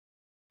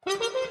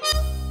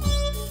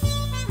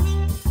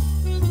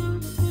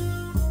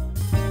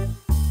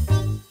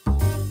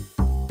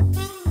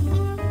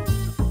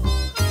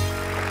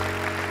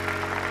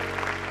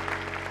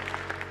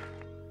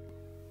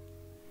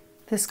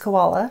This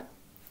koala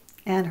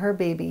and her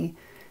baby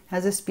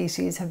as a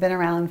species have been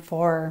around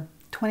for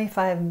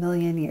 25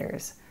 million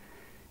years.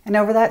 And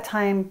over that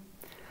time,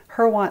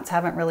 her wants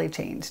haven't really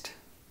changed.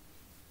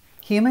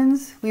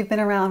 Humans, we've been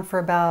around for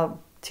about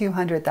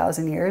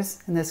 200,000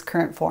 years in this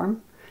current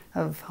form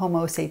of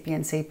Homo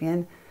sapien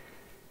sapien.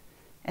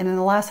 And in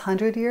the last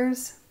 100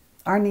 years,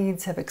 our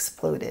needs have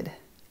exploded.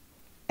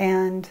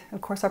 And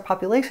of course, our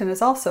population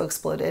has also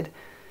exploded.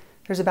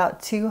 There's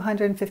about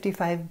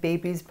 255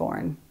 babies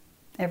born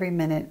every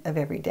minute of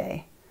every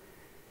day.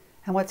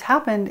 And what's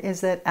happened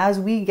is that as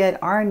we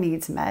get our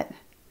needs met,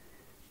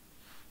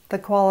 the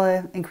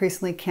koala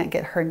increasingly can't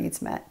get her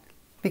needs met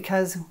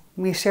because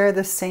we share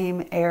the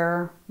same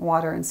air,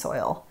 water, and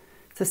soil.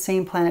 It's the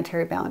same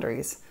planetary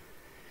boundaries.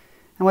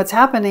 And what's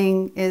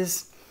happening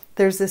is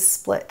there's this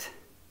split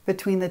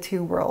between the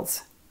two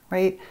worlds,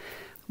 right?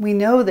 We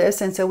know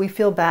this, and so we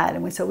feel bad,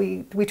 and so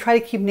we try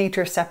to keep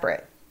nature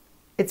separate.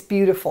 It's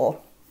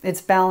beautiful, it's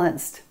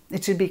balanced,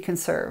 it should be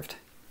conserved.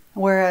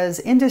 Whereas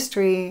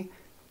industry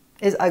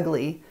is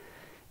ugly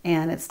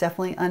and it's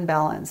definitely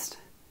unbalanced,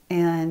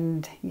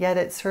 and yet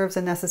it serves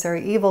a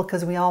necessary evil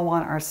because we all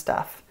want our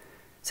stuff.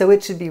 So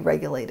it should be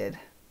regulated.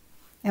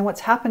 And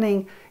what's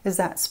happening is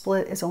that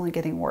split is only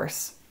getting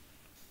worse.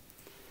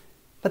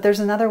 But there's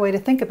another way to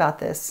think about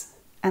this,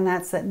 and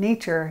that's that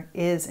nature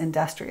is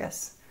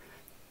industrious.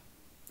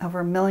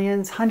 Over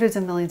millions, hundreds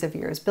of millions of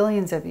years,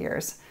 billions of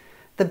years,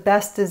 the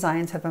best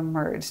designs have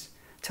emerged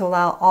to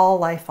allow all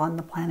life on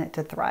the planet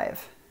to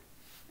thrive.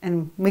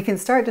 And we can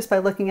start just by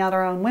looking out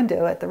our own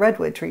window at the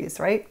redwood trees,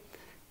 right?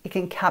 It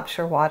can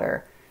capture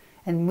water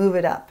and move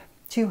it up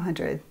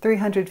 200,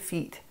 300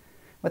 feet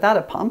without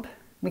a pump.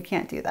 We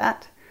can't do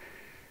that.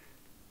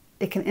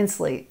 It can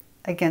insulate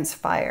against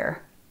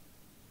fire.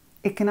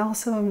 It can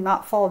also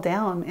not fall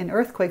down in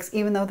earthquakes,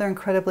 even though they're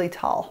incredibly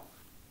tall.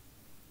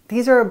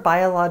 These are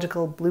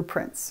biological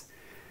blueprints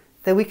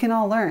that we can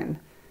all learn.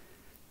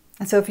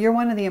 And so if you're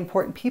one of the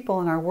important people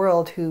in our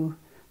world who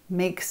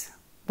makes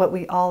what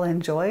we all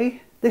enjoy,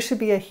 this should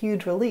be a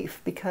huge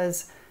relief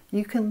because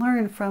you can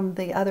learn from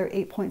the other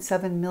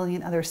 8.7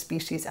 million other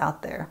species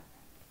out there.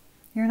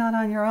 You're not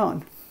on your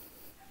own.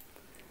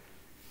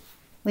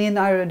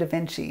 Leonardo da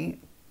Vinci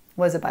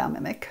was a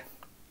biomimic.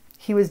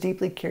 He was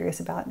deeply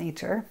curious about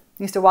nature.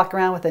 He used to walk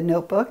around with a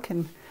notebook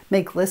and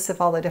make lists of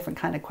all the different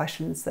kind of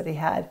questions that he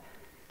had.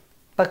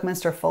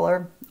 Buckminster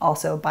Fuller,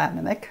 also a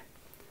biomimic.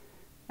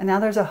 And now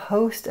there's a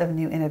host of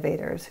new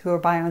innovators who are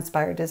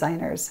bioinspired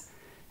designers.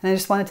 And I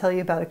just want to tell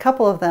you about a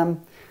couple of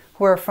them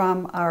who are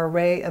from our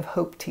Ray of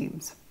Hope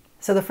teams.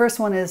 So the first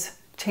one is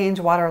Change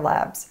Water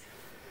Labs.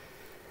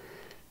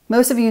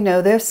 Most of you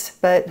know this,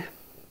 but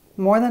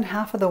more than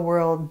half of the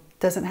world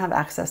doesn't have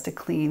access to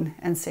clean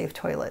and safe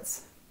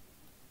toilets.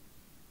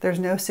 There's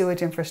no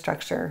sewage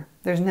infrastructure.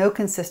 There's no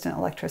consistent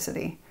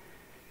electricity.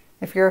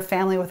 If you're a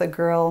family with a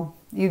girl,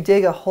 you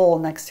dig a hole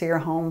next to your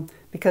home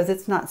because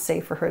it's not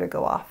safe for her to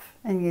go off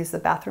and use the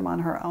bathroom on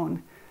her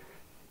own.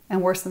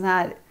 And worse than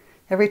that,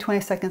 every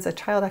 20 seconds a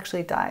child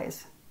actually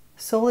dies,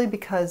 solely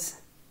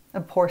because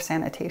of poor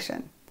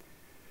sanitation.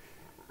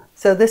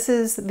 So this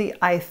is the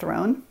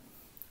iThrone,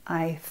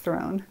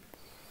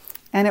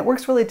 and it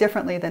works really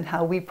differently than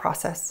how we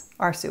process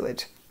our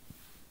sewage.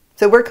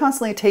 So we're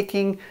constantly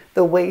taking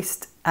the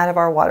waste out of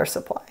our water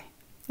supply.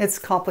 It's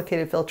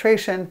complicated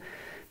filtration,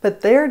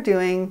 but they're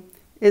doing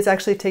is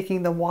actually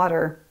taking the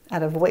water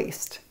out of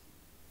waste,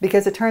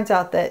 because it turns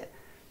out that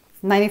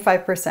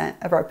 95%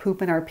 of our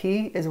poop and our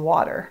pee is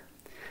water.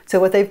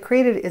 So what they've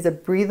created is a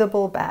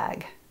breathable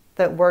bag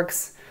that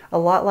works a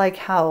lot like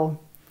how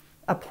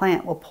a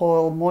plant will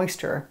pull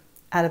moisture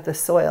out of the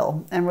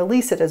soil and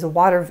release it as a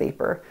water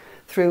vapor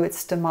through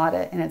its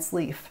stomata and its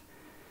leaf.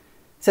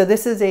 So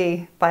this is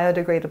a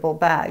biodegradable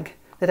bag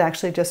that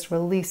actually just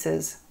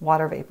releases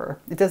water vapor.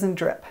 It doesn't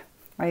drip,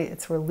 right?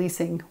 It's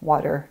releasing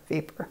water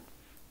vapor.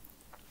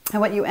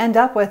 And what you end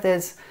up with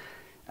is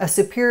a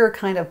superior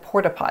kind of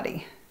porta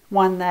potty,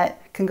 one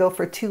that can go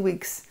for 2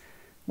 weeks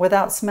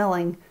without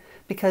smelling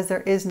because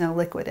there is no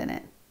liquid in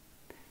it.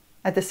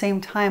 At the same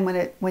time,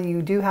 when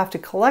you do have to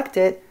collect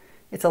it,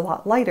 it's a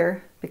lot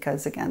lighter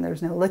because, again,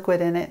 there's no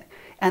liquid in it,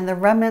 and the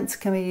remnants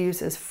can be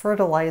used as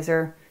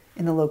fertilizer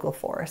in the local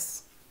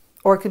forests,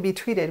 or it could be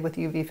treated with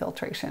UV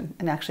filtration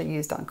and actually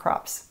used on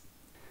crops.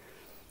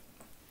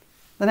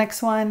 The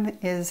next one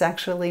is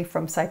actually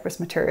from Cypress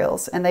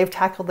Materials, and they've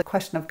tackled the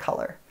question of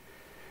color.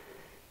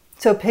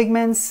 So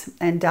pigments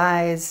and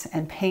dyes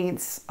and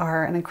paints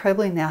are an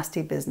incredibly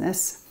nasty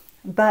business,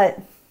 but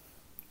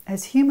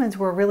as humans,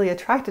 we're really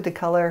attracted to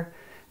color,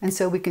 and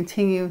so we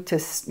continue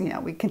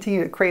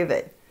to crave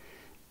it.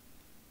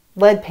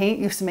 Lead paint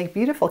used to make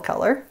beautiful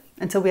color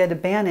until we had to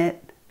ban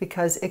it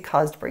because it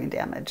caused brain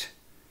damage.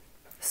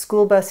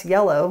 School bus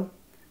yellow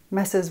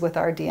messes with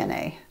our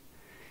DNA,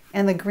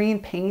 and the green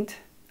paint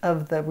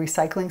of the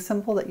recycling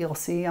symbol that you'll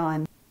see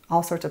on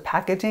all sorts of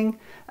packaging,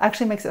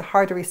 actually makes it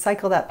hard to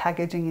recycle that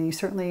packaging, and you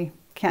certainly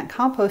can't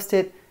compost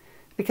it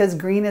because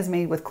green is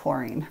made with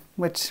chlorine,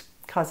 which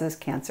causes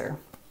cancer.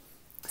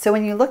 So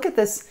when you look at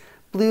this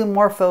blue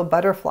morpho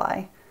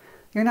butterfly,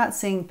 you're not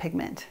seeing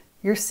pigment,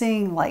 you're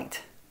seeing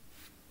light.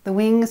 The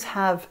wings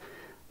have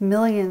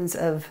millions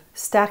of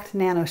stacked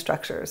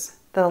nanostructures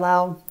that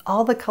allow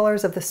all the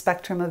colors of the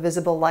spectrum of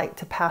visible light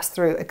to pass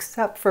through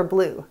except for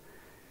blue,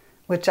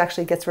 which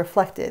actually gets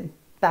reflected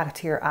back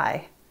to your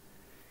eye.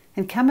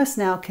 And chemists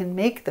now can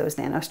make those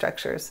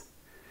nanostructures.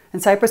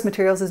 And Cypress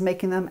Materials is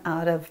making them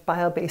out of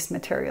bio-based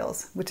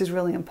materials, which is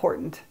really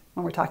important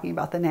when we're talking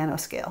about the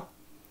nanoscale.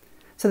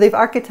 So they've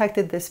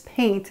architected this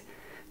paint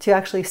to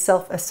actually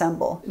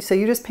self-assemble. So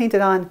you just paint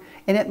it on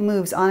and it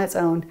moves on its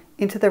own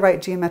into the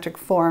right geometric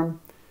form,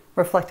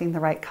 reflecting the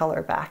right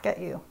color back at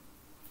you.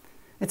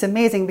 It's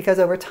amazing because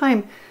over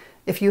time,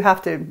 if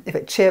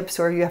it chips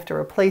or you have to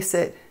replace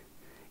it,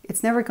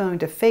 it's never going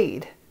to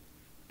fade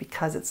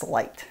because it's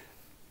light.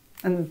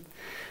 And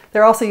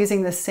they're also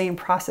using this same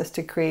process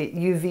to create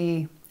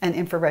UV and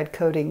infrared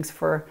coatings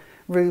for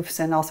roofs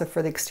and also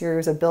for the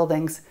exteriors of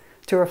buildings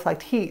to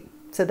reflect heat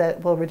so that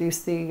it will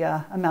reduce the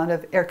amount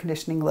of air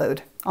conditioning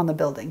load on the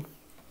building.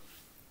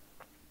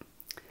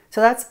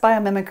 So that's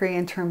biomimicry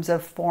in terms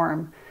of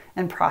form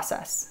and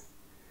process.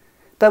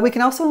 But we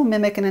can also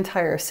mimic an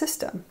entire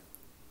system.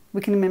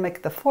 We can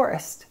mimic the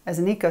forest as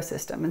an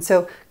ecosystem. And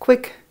so,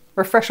 quick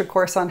refresher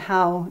course on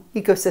how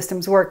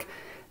ecosystems work.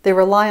 They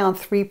rely on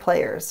 3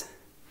 players: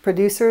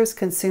 producers,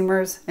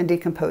 consumers, and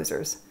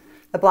decomposers.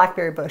 A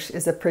blackberry bush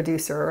is a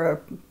producer, or a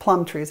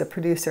plum tree is a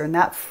producer, and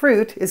that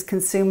fruit is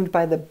consumed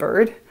by the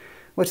bird,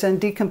 which then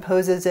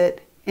decomposes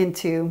it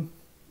into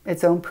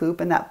its own poop,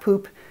 and that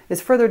poop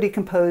is further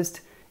decomposed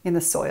in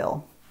the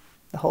soil.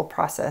 The whole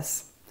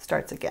process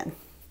starts again,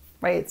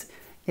 right?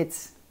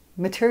 It's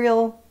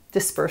material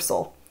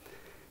dispersal.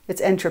 It's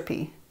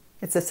entropy.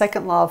 It's the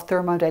second law of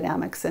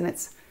thermodynamics, and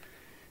it's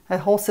a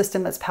whole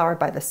system that's powered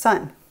by the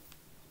sun.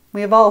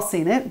 We have all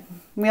seen it.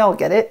 We all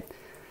get it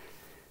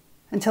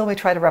until we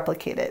try to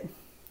replicate it.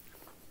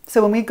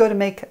 So when we go to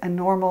make a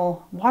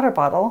normal water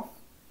bottle,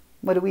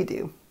 what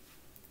do?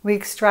 We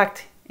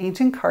extract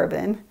ancient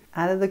carbon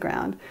out of the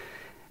ground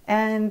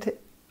and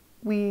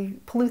we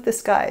pollute the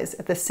skies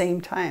at the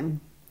same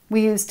time.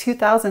 We use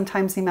 2,000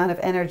 times the amount of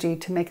energy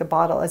to make a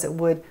bottle as it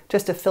would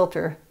just to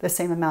filter the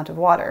same amount of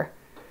water.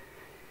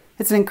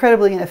 It's an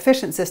incredibly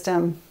inefficient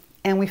system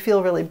and we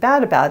feel really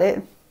bad about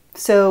it,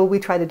 so we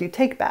try to do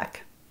take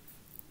back.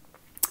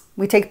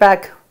 We take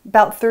back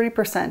about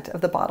 30%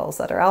 of the bottles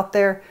that are out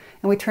there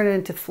and we turn it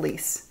into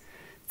fleece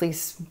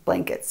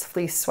blankets,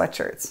 fleece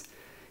sweatshirts.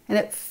 And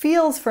it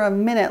feels for a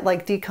minute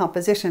like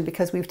decomposition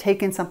because we've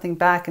taken something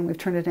back and we've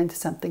turned it into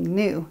something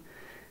new.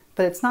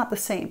 But it's not the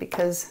same,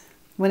 because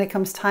when it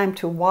comes time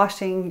to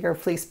washing your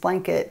fleece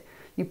blanket,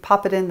 you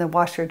pop it in the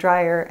washer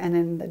dryer, and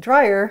in the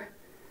dryer,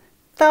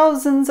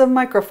 thousands of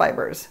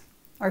microfibers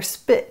are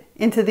spit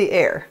into the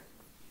air.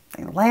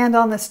 They land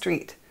on the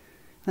street,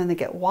 and then they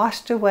get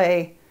washed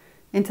away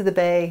into the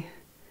bay,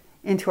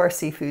 into our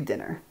seafood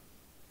dinner.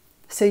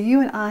 So you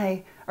and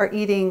I are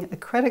eating a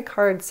credit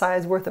card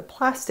size worth of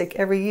plastic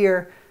every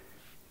year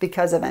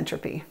because of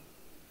entropy.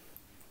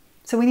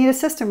 So we need a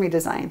system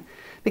redesign,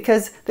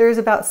 because there's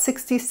about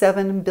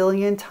 67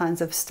 billion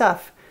tons of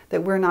stuff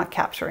that we're not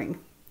capturing.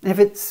 And if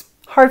it's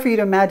hard for you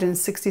to imagine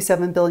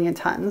 67 billion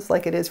tons,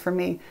 like it is for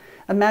me,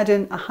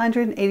 imagine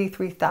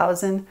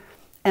 183,000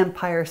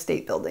 Empire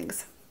State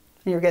Buildings.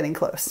 And you're getting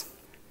close.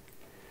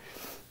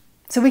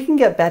 So we can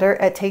get better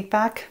at take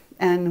back,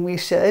 and we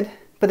should,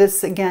 but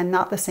it's again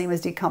not the same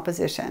as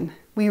decomposition.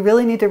 We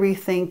really need to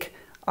rethink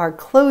our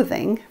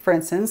clothing, for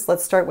instance,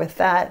 let's start with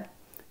that,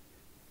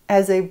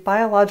 as a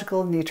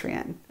biological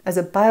nutrient, as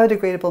a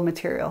biodegradable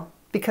material,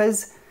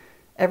 because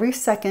every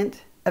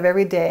second of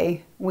every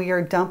day we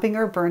are dumping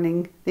or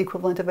burning the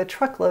equivalent of a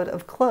truckload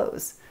of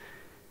clothes.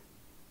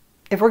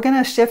 If we're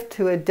going to shift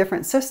to a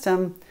different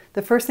system,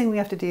 the first thing we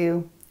have to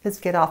do is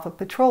get off of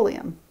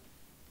petroleum.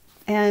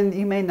 And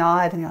you may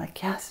nod and you're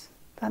like, yes,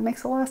 that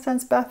makes a lot of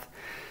sense, Beth.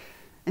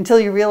 Until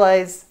you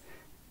realize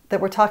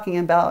that we're talking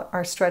about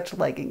our stretch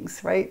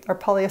leggings, right? Our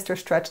polyester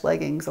stretch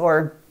leggings,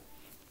 or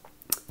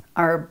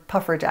our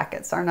puffer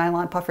jackets, our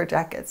nylon puffer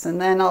jackets. And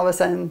then all of a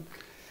sudden,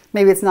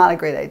 maybe it's not a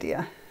great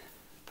idea.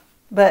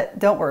 But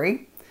don't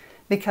worry,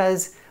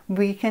 because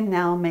we can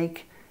now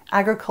make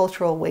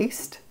agricultural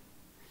waste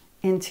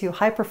into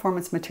high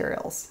performance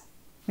materials.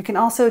 We can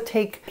also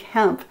take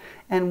hemp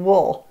and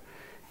wool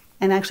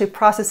and actually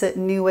process it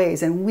in new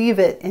ways and weave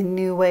it in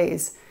new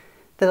ways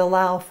that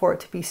allow for it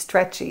to be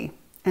stretchy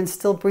and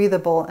still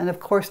breathable, and of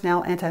course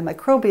now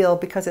antimicrobial,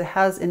 because it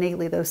has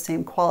innately those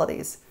same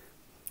qualities.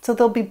 So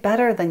they'll be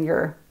better than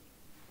your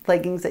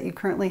leggings that you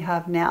currently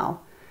have now.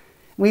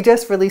 We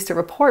just released a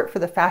report for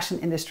the fashion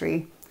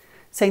industry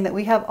saying that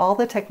we have all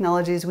the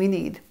technologies we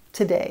need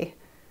today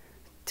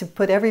to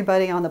put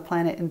everybody on the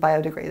planet in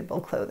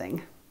biodegradable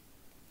clothing.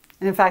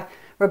 And in fact,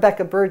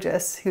 Rebecca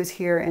Burgess, who's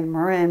here in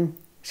Marin,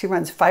 she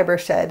runs Fiber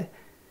Shed,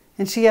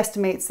 and she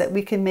estimates that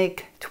we can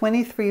make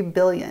 23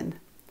 billion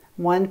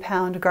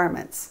 1-pound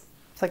garments.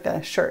 It's like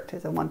a shirt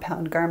is a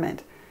 1-pound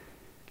garment,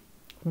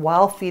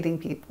 while feeding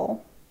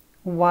people,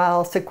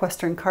 while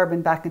sequestering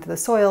carbon back into the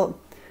soil,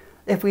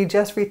 if we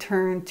just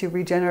return to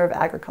regenerative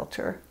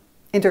agriculture,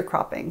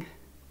 intercropping,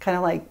 kind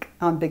of like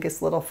on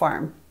Biggest Little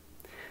Farm,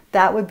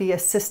 that would be a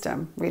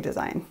system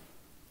redesign.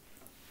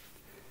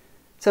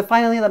 So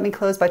finally, let me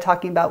close by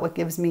talking about what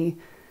gives me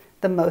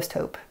the most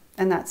hope,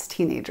 and that's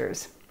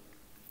teenagers.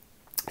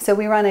 So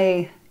we run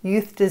a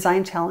youth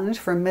design challenge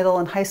for middle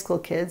and high school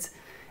kids.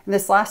 And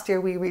this last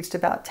year, we reached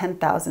about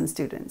 10,000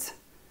 students.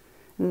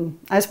 And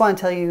I just want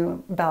to tell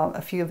you about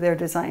a few of their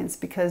designs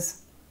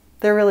because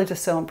they're really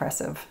just so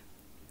impressive.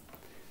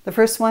 The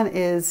first one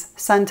is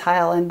Sun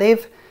Tile, and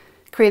they've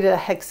created a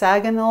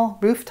hexagonal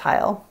roof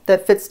tile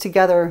that fits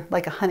together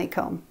like a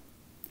honeycomb.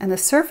 And the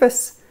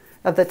surface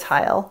of the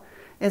tile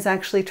is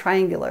actually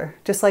triangular,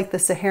 just like the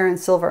Saharan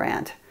silver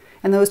ant.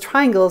 And those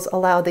triangles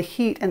allow the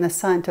heat and the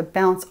sun to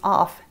bounce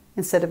off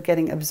instead of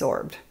getting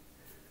absorbed,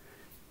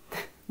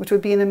 which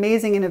would be an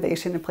amazing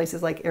innovation in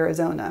places like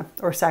Arizona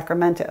or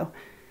Sacramento.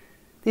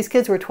 These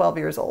kids were 12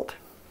 years old.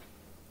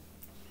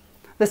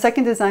 The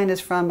second design is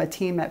from a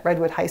team at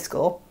Redwood High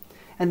School,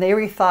 and they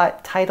rethought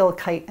tidal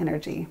kite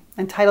energy.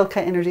 And tidal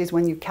kite energy is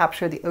when you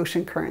capture the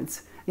ocean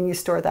currents and you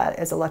store that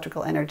as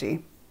electrical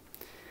energy.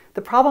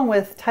 The problem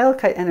with tidal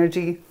kite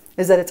energy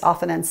is that it's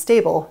often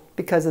unstable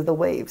because of the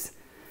waves.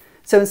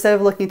 So instead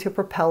of looking to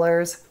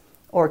propellers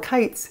or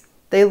kites,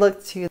 they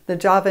looked to the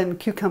Javan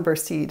cucumber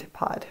seed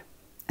pod.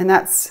 And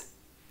that's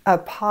a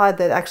pod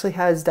that actually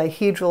has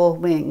dihedral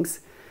wings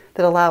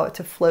that allow it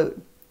to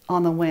float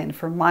on the wind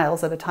for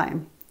miles at a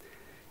time.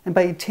 And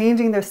by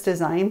changing this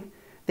design,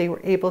 they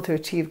were able to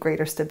achieve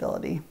greater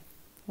stability,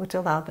 which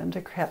allowed them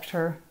to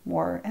capture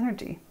more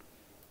energy.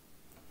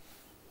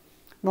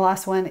 The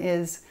last one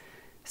is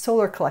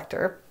solar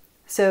collector.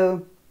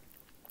 So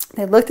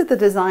they looked at the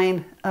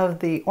design of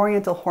the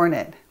oriental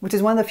hornet, which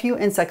is one of the few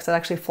insects that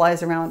actually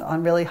flies around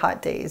on really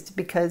hot days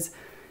because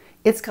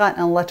it's got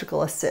an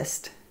electrical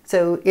assist.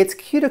 So its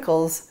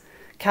cuticles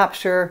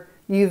capture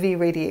UV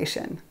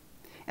radiation.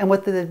 And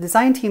what the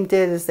design team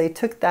did is they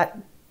took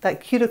that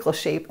cuticle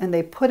shape and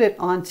they put it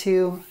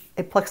onto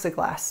a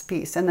plexiglass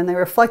piece. And then they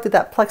reflected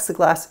that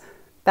plexiglass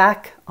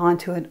back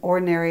onto an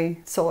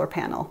ordinary solar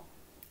panel.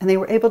 And they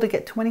were able to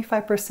get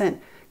 25%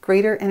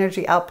 greater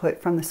energy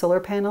output from the solar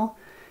panel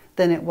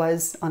than it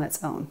was on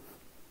its own.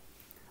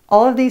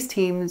 All of these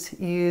teams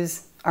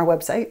use our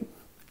website.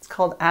 It's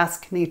called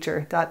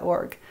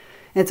asknature.org.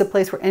 And it's a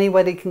place where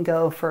anybody can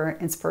go for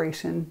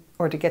inspiration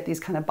or to get these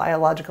kind of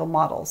biological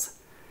models.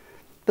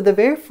 But the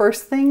very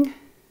first thing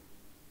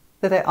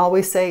that I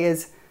always say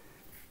is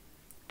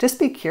just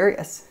be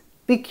curious.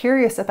 Be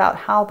curious about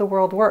how the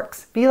world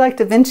works. Be like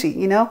Da Vinci,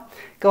 you know?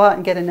 Go out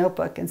and get a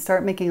notebook and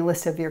start making a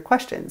list of your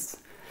questions.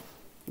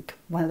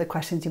 One of the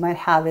questions you might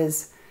have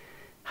is,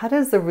 how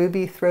does the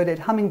ruby-throated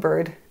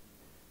hummingbird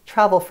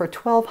travel for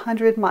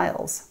 1,200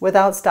 miles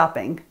without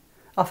stopping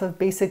off of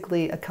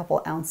basically a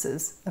couple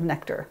ounces of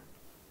nectar?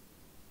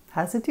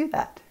 How does it do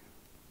that?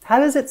 How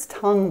does its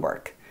tongue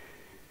work?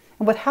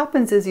 And what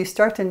happens is you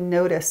start to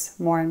notice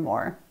more and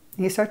more.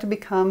 You start to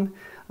become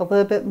a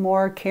little bit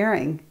more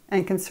caring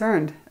and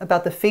concerned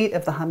about the fate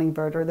of the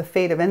hummingbird or the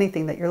fate of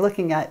anything that you're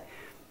looking at.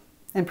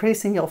 And pretty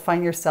soon you'll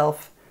find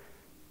yourself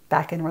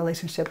back in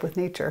relationship with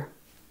nature.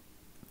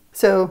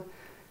 So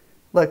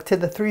look, to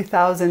the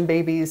 3,000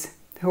 babies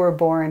who were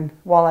born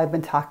while I've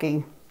been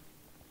talking,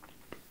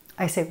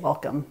 I say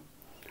welcome.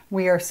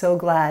 We are so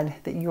glad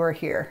that you are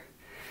here.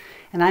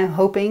 And I'm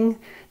hoping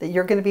that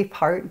you're going to be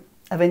part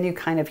of a new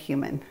kind of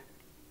human.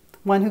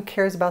 One who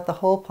cares about the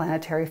whole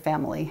planetary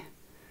family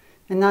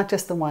and not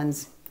just the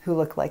ones who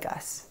look like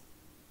us.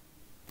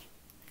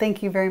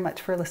 Thank you very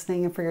much for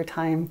listening and for your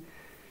time.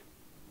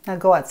 Now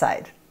go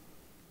outside.